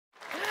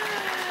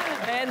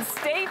And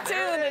stay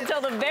tuned until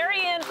the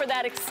very end for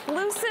that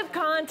exclusive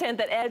content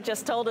that Ed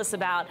just told us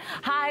about.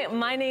 Hi,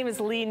 my name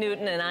is Lee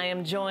Newton, and I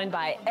am joined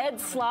by Ed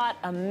Slott,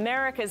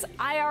 America's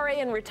IRA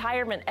and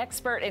retirement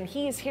expert, and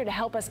he is here to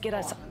help us get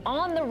us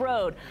on the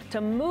road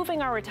to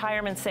moving our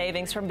retirement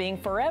savings from being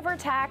forever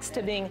taxed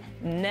to being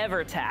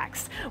never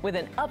taxed with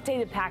an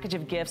updated package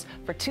of gifts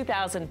for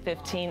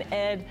 2015.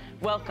 Ed,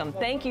 welcome.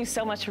 Thank you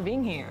so much for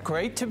being here.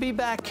 Great to be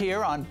back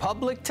here on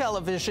public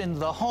television,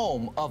 the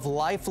home of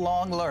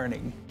lifelong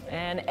learning.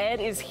 And Ed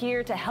is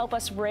here to help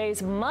us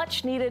raise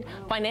much needed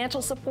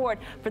financial support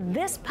for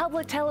this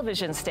public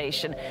television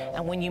station.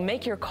 And when you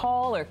make your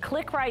call or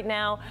click right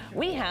now,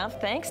 we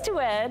have, thanks to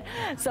Ed,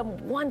 some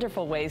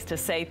wonderful ways to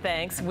say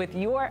thanks with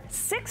your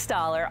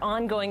 $6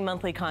 ongoing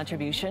monthly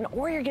contribution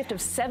or your gift of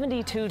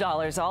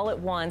 $72 all at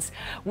once.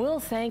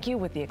 We'll thank you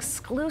with the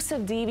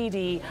exclusive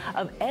DVD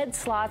of Ed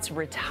Slott's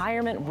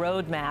Retirement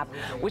Roadmap,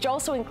 which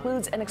also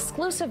includes an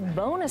exclusive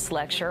bonus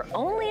lecture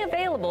only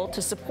available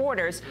to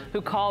supporters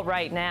who call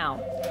right now.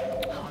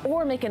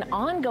 Or make an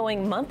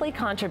ongoing monthly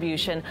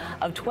contribution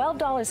of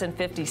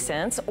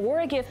 $12.50 or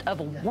a gift of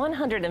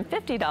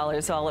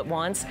 $150 all at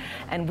once,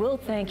 and we'll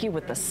thank you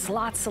with the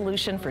Slott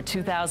Solution for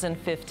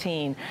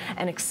 2015,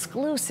 an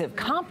exclusive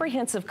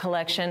comprehensive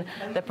collection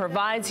that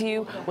provides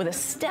you with a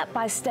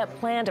step-by-step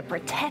plan to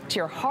protect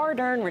your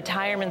hard-earned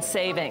retirement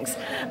savings.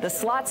 The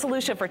Slott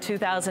Solution for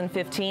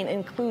 2015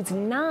 includes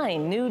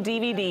 9 new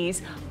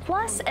DVDs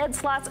plus Ed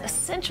Slott's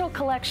essential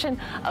collection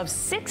of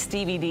 6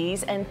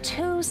 DVDs and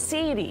 2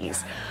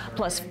 CDs,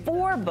 plus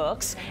 4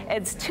 books,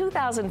 Ed's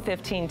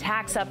 2015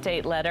 tax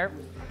update letter,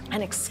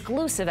 and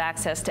exclusive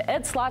access to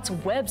Ed Slott's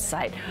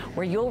website,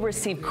 where you'll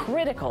receive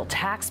critical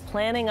tax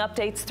planning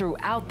updates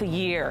throughout the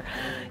year.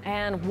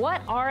 And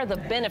what are the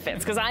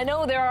benefits? Because I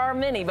know there are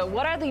many, but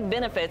what are the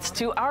benefits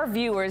to our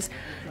viewers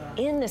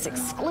in this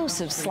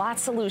exclusive Slott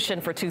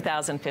Solution for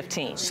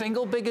 2015?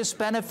 Single biggest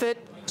benefit,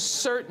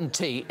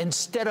 certainty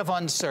instead of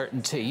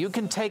uncertainty. You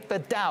can take the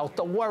doubt,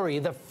 the worry,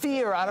 the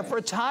fear out of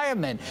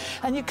retirement.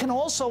 And you can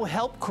also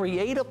help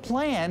create a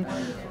plan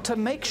to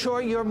make sure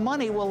your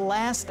money will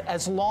last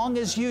as long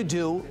as you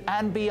do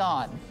and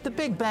beyond. The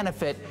big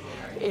benefit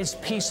is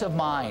peace of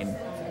mind.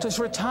 Does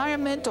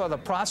retirement or the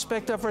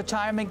prospect of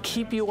retirement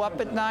keep you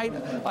up at night?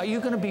 Are you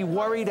going to be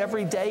worried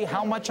every day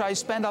how much I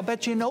spend? I'll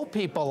bet you know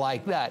people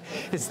like that.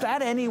 Is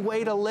that any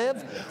way to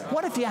live?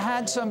 What if you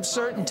had some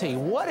certainty?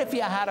 What if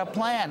you had a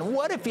plan?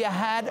 What if you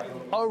had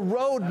a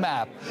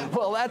roadmap?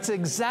 Well, that's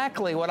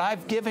exactly what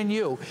I've given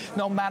you.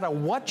 No matter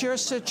what your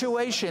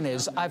situation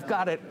is, I've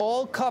got it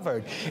all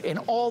covered in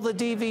all the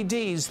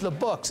DVDs, the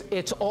books.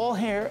 It's all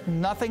here,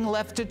 nothing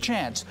left to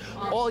chance.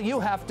 All you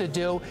have to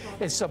do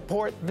is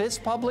support this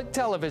public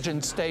television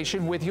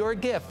station with your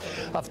gift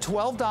of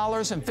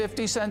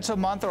 $12.50 a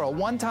month or a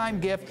one-time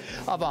gift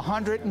of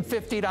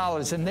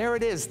 $150. And there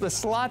it is, the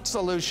Slott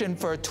Solution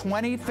for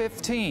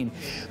 2015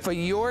 for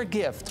your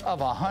gift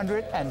of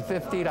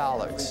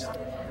 $150.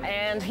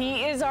 And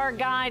he is our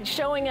guide,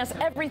 showing us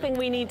everything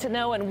we need to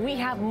know, and we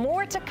have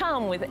more to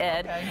come with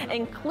Ed,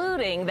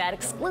 including that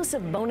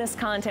exclusive bonus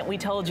content we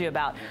told you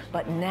about.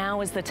 But now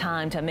is the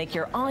time to make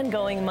your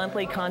ongoing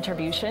monthly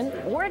contribution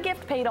or a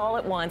gift paid all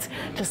at once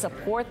to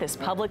support this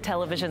public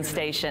television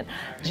station.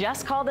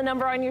 Just call the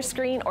number on your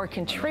screen or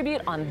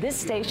contribute on this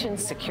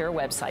station's secure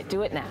website.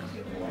 Do it now.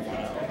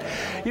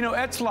 You know,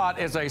 Ed Slott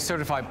is a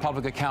certified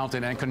public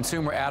accountant and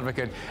consumer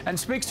advocate and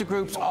speaks to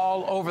groups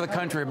all over the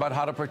country about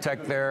how to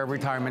protect their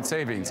retirement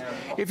savings.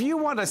 If you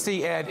want to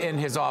see Ed in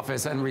his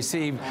office and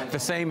receive the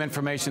same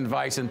information,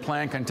 advice, and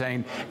plan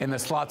contained in the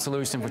Slott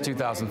Solution for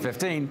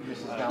 2015,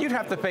 you'd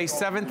have to pay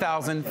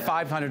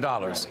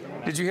 $7,500.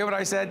 Did you hear what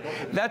I said?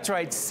 That's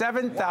right,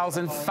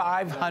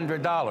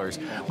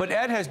 $7,500. But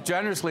Ed has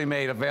generously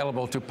made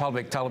available to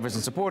public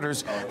television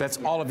supporters, that's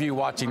all of you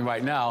watching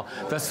right now,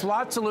 the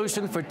Slott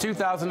Solution for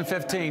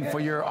 2015 for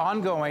your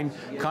ongoing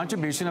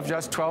contribution of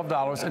just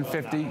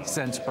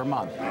 $12.50 per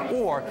month,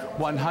 or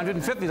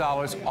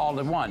 $150 all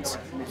at once.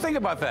 Think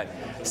about that.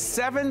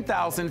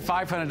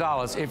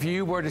 $7,500 if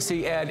you were to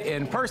see Ed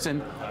in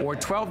person, or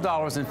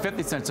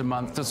 $12.50 a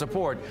month to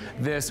support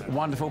this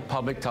wonderful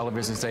public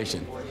television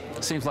station.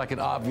 Seems like an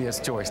obvious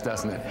choice,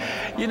 doesn't it?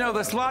 You know,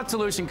 the Slott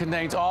Solution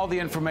contains all the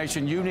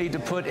information you need to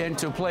put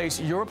into place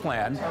your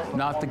plan,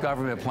 not the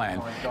government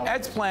plan.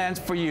 Ed's plans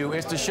for you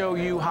is to show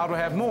you how to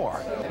have more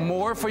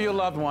for your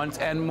loved ones,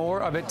 and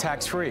more of it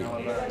tax-free.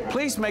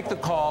 Please make the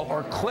call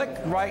or click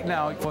right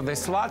now for the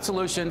Slott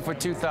Solution for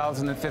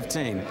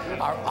 2015.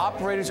 Our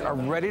operators are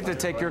ready to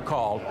take your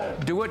call.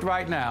 Do it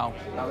right now.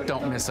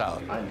 Don't miss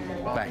out.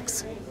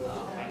 Thanks.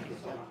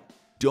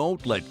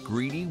 Don't let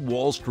greedy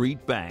Wall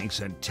Street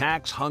banks and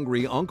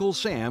tax-hungry Uncle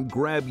Sam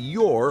grab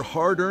your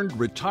hard-earned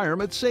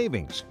retirement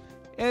savings.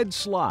 Ed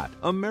Slott,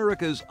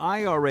 America's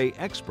IRA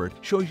expert,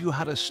 shows you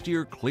how to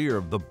steer clear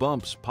of the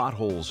bumps,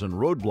 potholes, and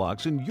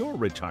roadblocks in your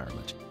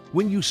retirement.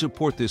 When you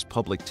support this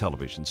public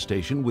television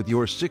station with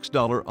your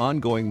 $6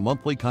 ongoing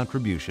monthly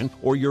contribution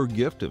or your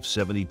gift of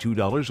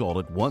 $72 all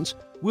at once,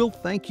 we'll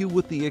thank you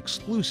with the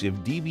exclusive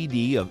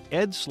DVD of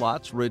Ed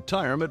Slott's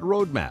Retirement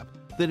Roadmap.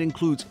 that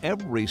includes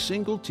every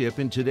single tip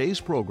in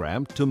today's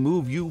program to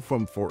move you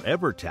from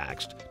forever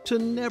taxed to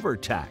never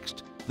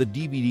taxed. The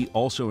DVD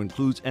also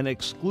includes an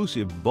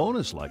exclusive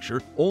bonus lecture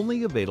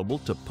only available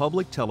to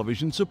public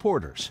television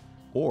supporters.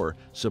 Or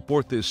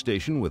support this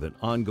station with an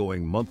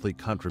ongoing monthly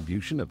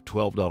contribution of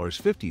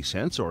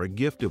 $12.50 or a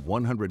gift of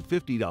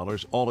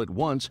 $150 all at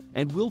once,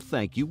 and we'll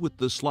thank you with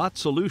the Slott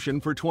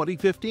Solution for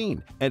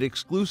 2015, an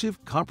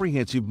exclusive,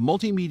 comprehensive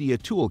multimedia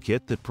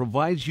toolkit that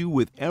provides you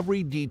with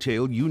every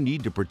detail you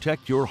need to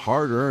protect your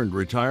hard-earned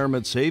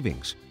retirement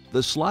savings.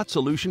 The Slott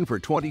Solution for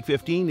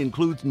 2015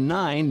 includes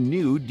 9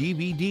 new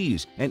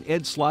DVDs and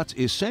Ed Slott's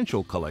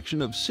Essential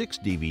Collection of 6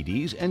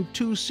 DVDs and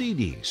 2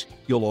 CDs.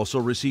 You'll also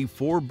receive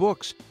 4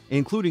 books,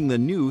 including the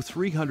new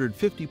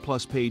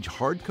 350-plus page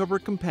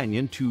hardcover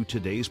companion to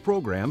today's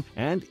program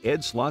and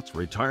Ed Slott's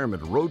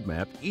Retirement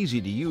Roadmap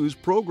Easy-to-Use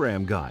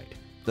Program Guide.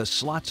 The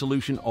Slott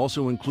Solution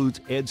also includes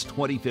Ed's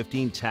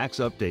 2015 Tax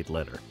Update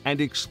Letter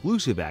and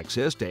exclusive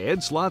access to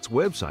Ed Slott's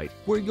website,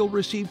 where you'll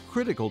receive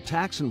critical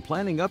tax and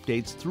planning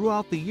updates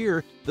throughout the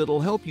year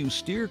that'll help you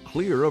steer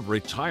clear of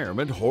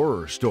retirement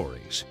horror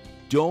stories.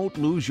 Don't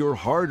lose your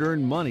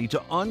hard-earned money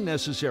to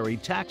unnecessary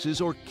taxes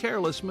or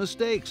careless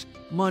mistakes.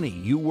 Money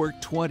you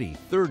worked 20,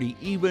 30,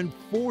 even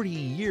 40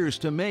 years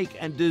to make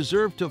and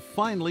deserve to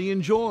finally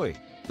enjoy.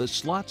 The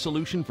Slott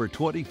Solution for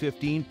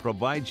 2015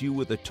 provides you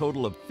with a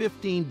total of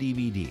 15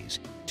 DVDs,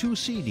 2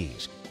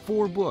 CDs,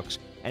 4 books,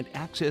 and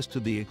access to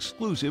the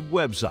exclusive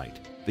website.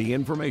 The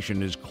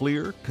information is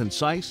clear,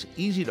 concise,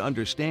 easy to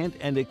understand,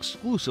 and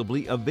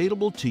exclusively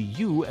available to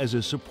you as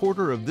a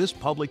supporter of this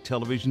public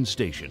television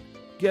station.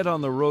 Get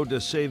on the road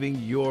to saving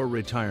your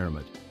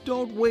retirement.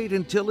 Don't wait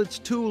until it's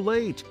too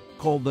late.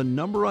 Call the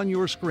number on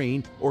your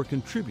screen or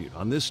contribute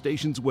on this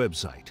station's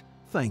website.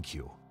 Thank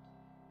you.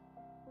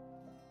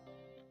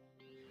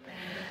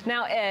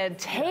 Now, Ed,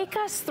 take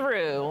us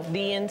through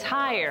the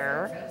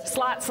entire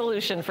Slott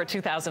Solution for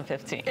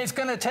 2015. It's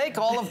going to take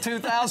all of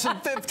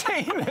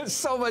 2015. There's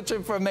so much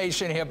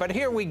information here, but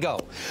here we go.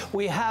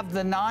 We have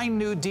the 9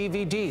 new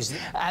DVDs,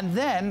 and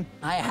then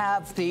I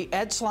have the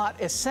Ed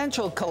Slott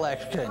Essential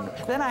Collection.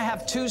 Then I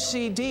have 2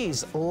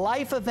 CDs,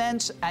 Life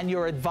Events and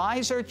Your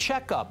Advisor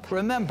Checkup.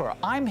 Remember,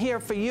 I'm here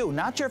for you,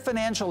 not your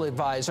financial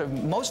advisor.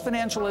 Most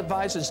financial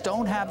advisors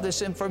don't have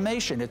this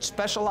information. It's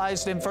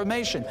specialized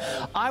information.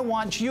 I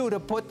want you to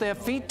put their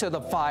feet to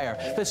the fire.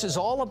 This is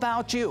all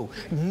about you.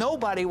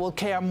 Nobody will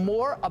care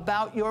more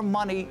about your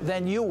money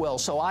than you will,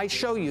 so I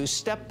show you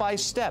step by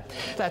step.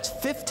 That's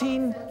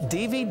 15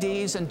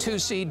 DVDs and 2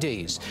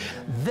 CDs.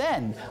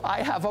 Then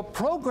I have a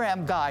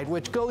program guide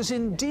which goes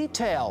in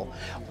detail.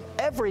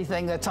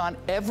 Everything that's on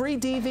every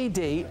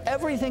DVD,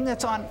 everything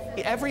that's on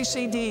every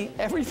CD,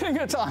 everything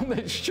that's on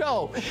this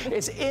show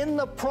is in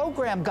the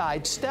program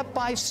guide step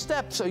by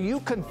step, so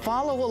you can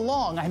follow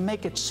along. I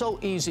make it so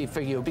easy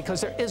for you because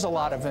there is a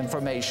lot of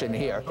information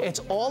here. It's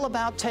all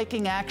about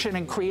taking action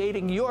and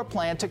creating your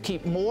plan to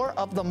keep more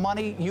of the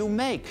money you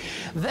make.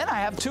 Then I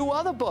have 2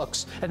 other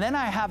books, and then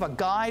I have a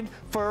guide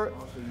for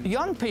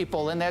young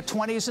people in their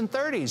 20s and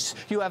 30s.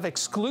 You have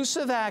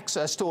exclusive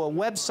access to a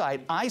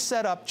website I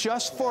set up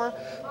just for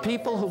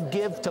people who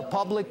give to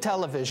public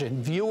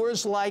television,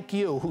 viewers like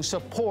you who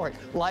support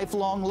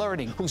lifelong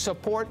learning, who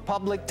support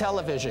public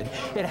television.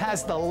 It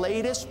has the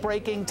latest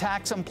breaking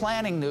tax and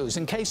planning news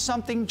in case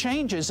something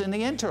changes in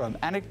the interim,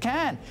 and it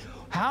can.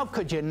 How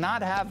could you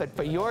not have it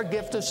for your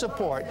gift of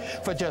support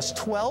for just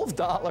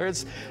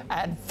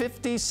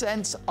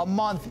 $12.50 a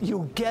month?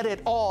 You get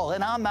it all,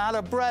 and I'm out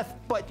of breath,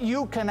 but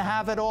you can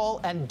have it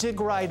all and dig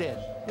right in.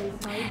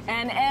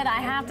 And Ed, I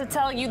have to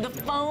tell you, the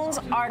phones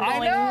are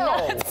going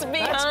nuts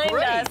behind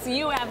us.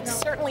 You have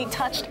certainly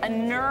touched a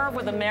nerve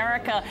with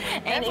America.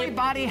 And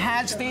everybody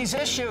has these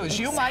issues.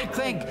 You might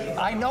think,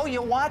 I know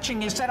you're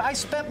watching, you said, I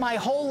spent my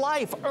whole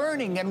life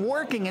earning and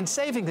working and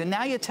saving, and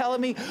now you're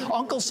telling me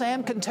Uncle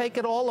Sam can take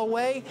it all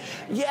away?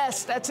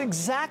 Yes, that's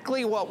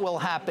exactly what will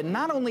happen.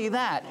 Not only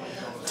that,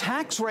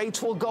 tax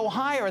rates will go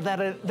higher.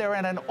 They're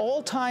at an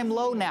all-time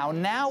low now.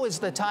 Now is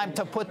the time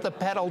to put the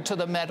pedal to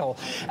the metal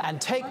and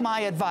take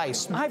my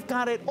advice. I've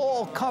got it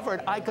all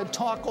covered. I could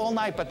talk all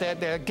night, but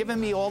they're giving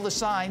me all the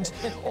signs.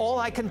 All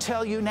I can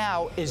tell you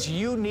now is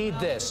you need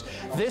this.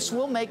 This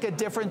will make a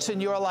difference in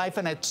your life,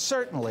 and it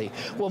certainly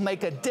will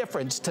make a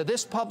difference to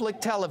this public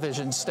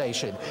television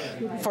station.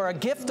 For a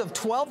gift of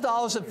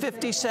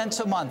 $12.50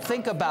 a month,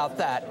 think about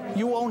that.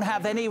 You won't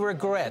have any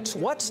regrets.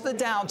 What's the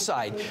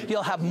downside?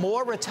 You'll have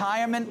more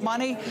retirement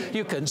money.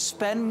 You can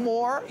spend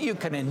more. You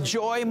can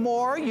enjoy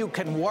more. You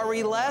can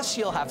worry less.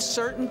 You'll have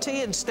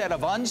certainty instead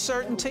of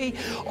uncertainty.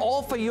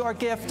 All for your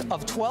gift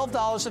of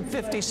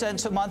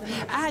 $12.50 a month,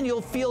 and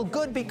you'll feel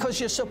good because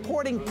you're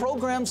supporting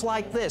programs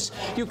like this.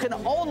 You can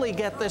only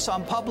get this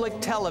on public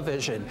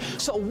television.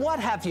 So what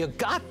have you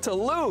got to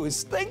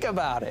lose? Think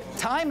about it.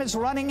 Time is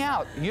running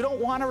out. You don't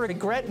want to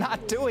regret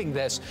not doing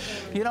this.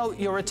 You know,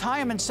 your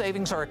retirement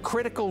savings are a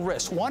critical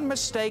risk. One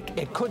mistake,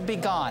 it could be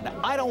gone.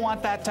 I don't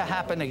want that to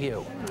happen to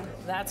you.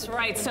 That's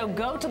right. So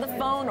go to the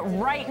phone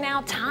right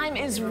now. Time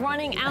is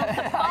running out.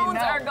 The phones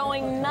are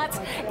going nuts.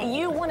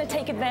 You want to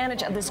take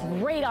advantage of this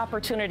great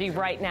opportunity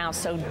right now.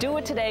 So do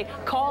it today.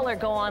 Call or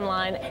go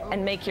online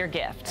and make your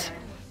gift.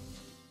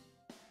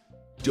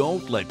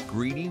 Don't let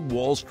greedy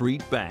Wall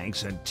Street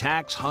banks and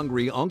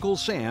tax-hungry Uncle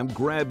Sam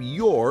grab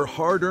your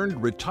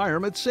hard-earned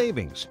retirement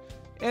savings.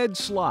 Ed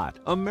Slott,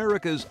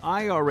 America's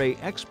IRA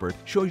expert,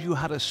 shows you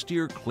how to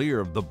steer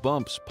clear of the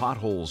bumps,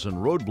 potholes, and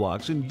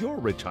roadblocks in your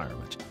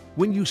retirement.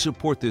 When you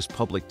support this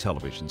public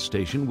television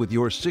station with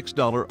your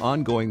 $6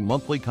 ongoing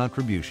monthly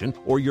contribution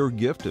or your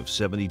gift of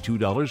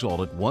 $72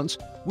 all at once,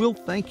 we'll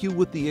thank you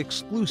with the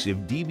exclusive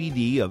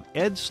DVD of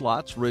Ed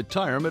Slott's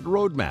Retirement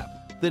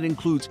Roadmap that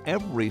includes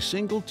every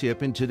single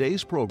tip in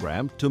today's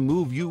program to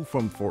move you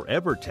from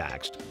forever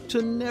taxed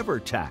to never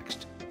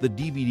taxed. The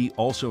DVD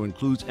also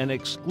includes an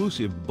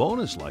exclusive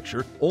bonus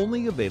lecture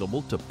only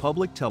available to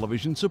public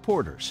television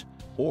supporters.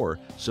 Or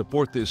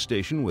support this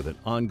station with an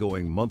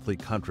ongoing monthly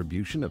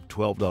contribution of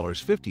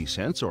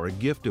 $12.50 or a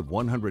gift of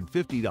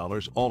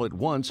 $150 all at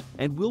once,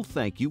 and we'll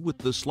thank you with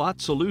the Slott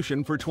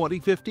Solution for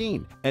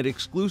 2015, an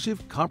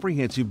exclusive,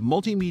 comprehensive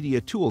multimedia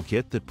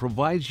toolkit that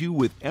provides you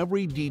with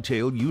every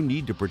detail you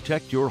need to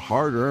protect your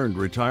hard-earned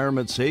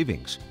retirement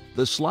savings.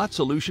 The Slott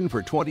Solution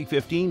for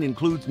 2015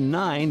 includes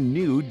 9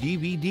 new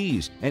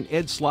DVDs and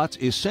Ed Slott's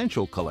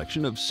Essential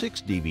Collection of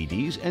 6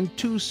 DVDs and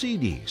 2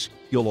 CDs.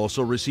 You'll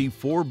also receive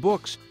 4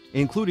 books,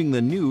 including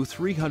the new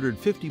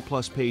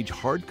 350-plus page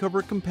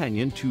hardcover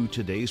companion to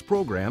today's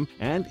program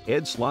and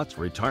Ed Slott's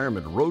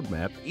Retirement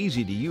Roadmap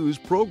easy-to-use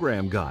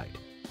program guide.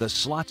 The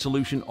Slott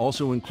Solution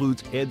also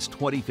includes Ed's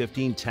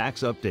 2015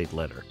 tax update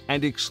letter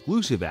and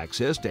exclusive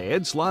access to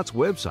Ed Slott's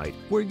website,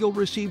 where you'll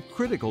receive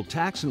critical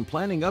tax and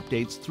planning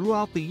updates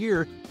throughout the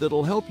year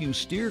that'll help you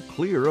steer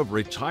clear of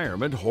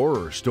retirement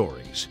horror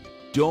stories.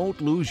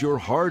 Don't lose your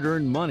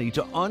hard-earned money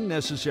to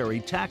unnecessary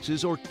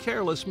taxes or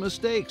careless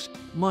mistakes.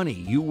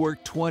 Money you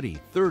worked 20,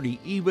 30,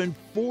 even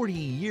 40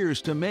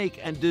 years to make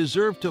and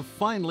deserve to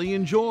finally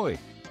enjoy.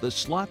 The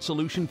Slott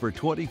Solution for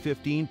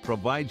 2015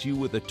 provides you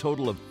with a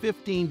total of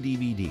 15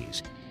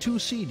 DVDs, 2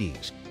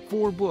 CDs,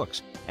 4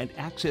 books, and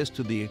access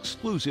to the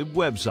exclusive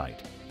website.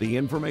 The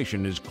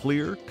information is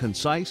clear,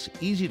 concise,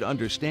 easy to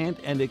understand,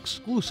 and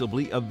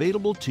exclusively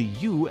available to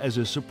you as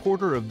a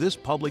supporter of this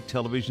public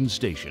television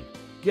station.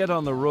 Get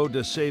on the road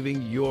to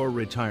saving your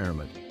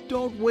retirement.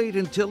 Don't wait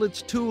until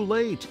it's too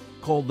late.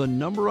 Call the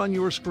number on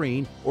your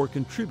screen or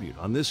contribute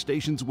on this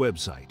station's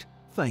website.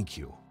 Thank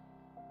you.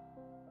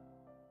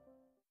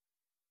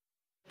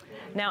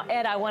 Now,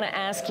 Ed, I want to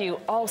ask you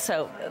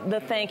also the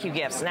thank you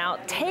gifts. Now,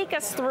 take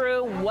us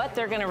through what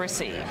they're going to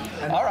receive.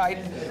 All right,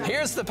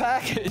 here's the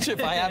package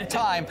if I have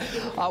time.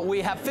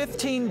 We have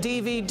 15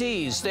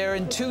 DVDs. They're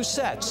in 2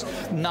 sets,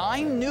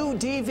 9 new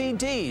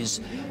DVDs,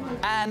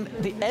 and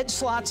the Ed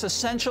Slott's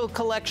Essential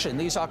Collection.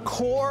 These are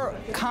core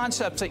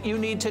concepts that you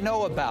need to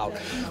know about.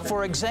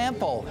 For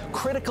example,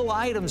 critical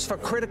items for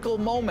critical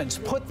moments.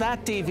 Put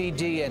that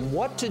DVD in.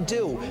 What to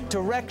do,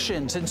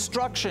 directions,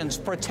 instructions,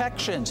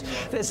 protections.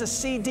 There's a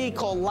CD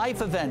called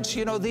Life Events.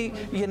 You know,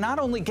 you're not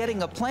only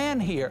getting a plan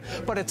here,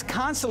 but it's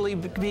constantly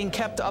being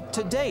kept up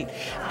to date.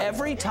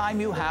 Every time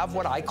you have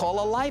what I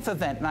call a life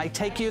event, and I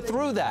take you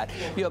through that.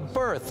 Your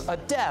birth, a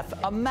death,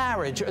 a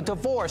marriage, a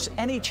divorce,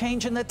 any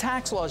change in the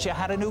tax laws, you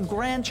had a new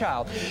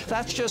grandchild.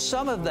 That's just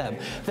some of them.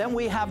 Then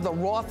we have the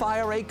Roth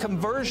IRA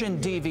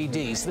conversion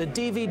DVDs, the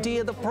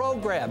DVD of the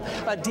program,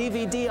 a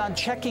DVD on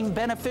checking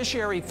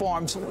beneficiary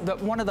forms,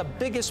 one of the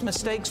biggest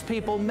mistakes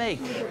people make,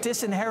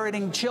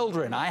 disinheriting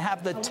children. I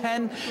have the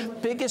 10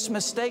 biggest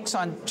mistakes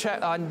on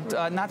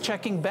not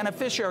checking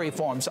beneficiary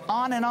forms,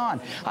 on and on.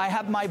 I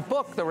have my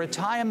book, The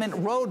Retirement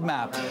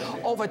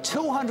Roadmap. Over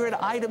 200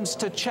 items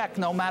to check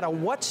no matter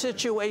what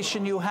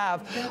situation you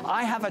have.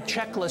 I have a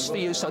checklist for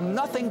you so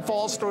nothing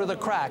falls through the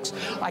cracks.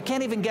 I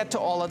can't even get to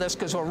all of this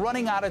because we're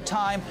running out of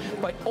time,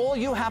 but all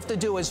you have to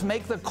do is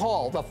make the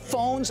call. The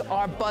phones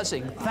are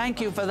buzzing. Thank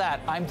you for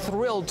that. I'm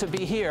thrilled to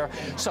be here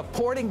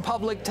supporting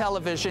public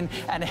television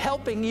and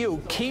helping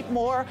you keep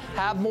more,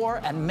 have more,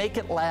 and make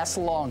it last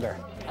longer.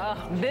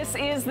 This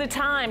is the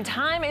time.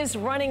 Time is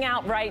running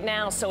out right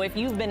now. So if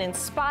you've been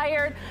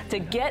inspired to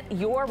get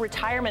your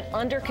retirement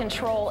under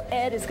control,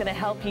 Ed is going to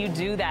help you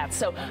do that.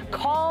 So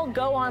call,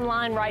 go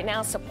online right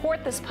now,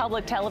 support this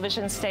public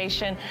television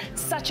station.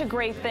 Such a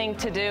great thing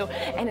to do.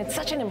 And it's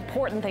such an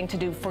important thing to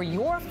do for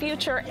your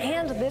future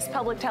and this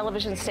public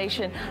television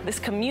station, this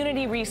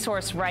community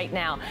resource right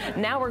now.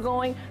 Now we're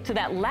going to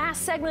that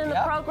last segment of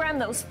the program,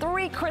 those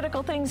 3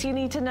 critical things you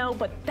need to know.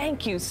 But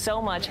thank you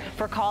so much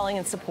for calling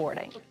and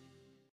supporting.